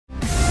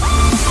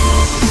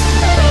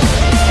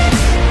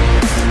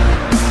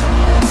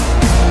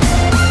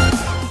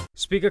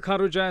Speaker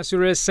Karu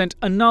Jayasuriya sent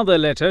another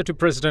letter to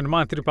President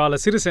Maithripala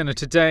Sirisena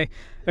today,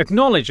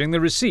 acknowledging the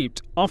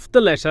receipt of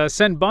the letter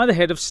sent by the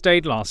head of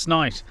state last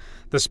night.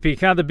 The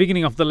Speaker at the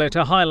beginning of the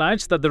letter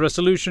highlights that the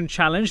resolution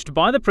challenged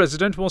by the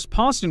President was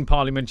passed in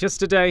Parliament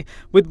yesterday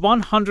with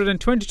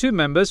 122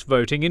 members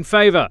voting in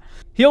favour.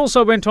 He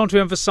also went on to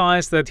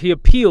emphasise that he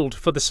appealed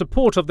for the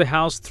support of the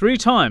House 3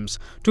 times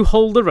to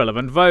hold the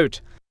relevant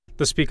vote.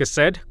 The Speaker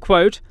said,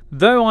 quote,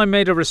 "Though I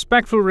made a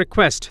respectful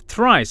request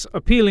thrice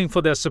appealing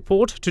for their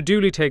support to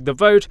duly take the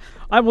vote,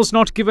 I was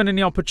not given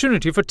any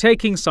opportunity for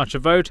taking such a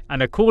vote,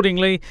 and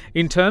accordingly,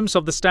 in terms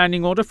of the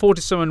Standing Order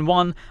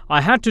 47-1,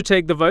 I had to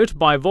take the vote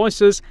by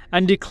voices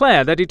and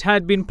declare that it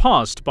had been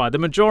passed by the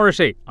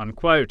majority."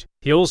 Unquote.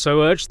 He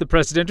also urged the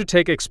President to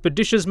take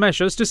expeditious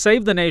measures to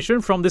save the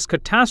nation from this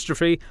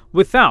catastrophe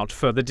without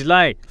further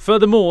delay.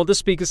 Furthermore, the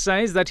Speaker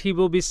says that he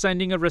will be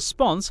sending a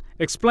response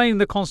explaining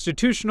the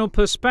constitutional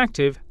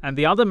perspective and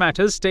the other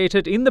matters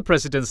stated in the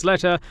President's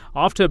letter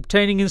after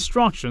obtaining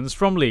instructions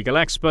from legal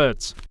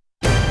experts.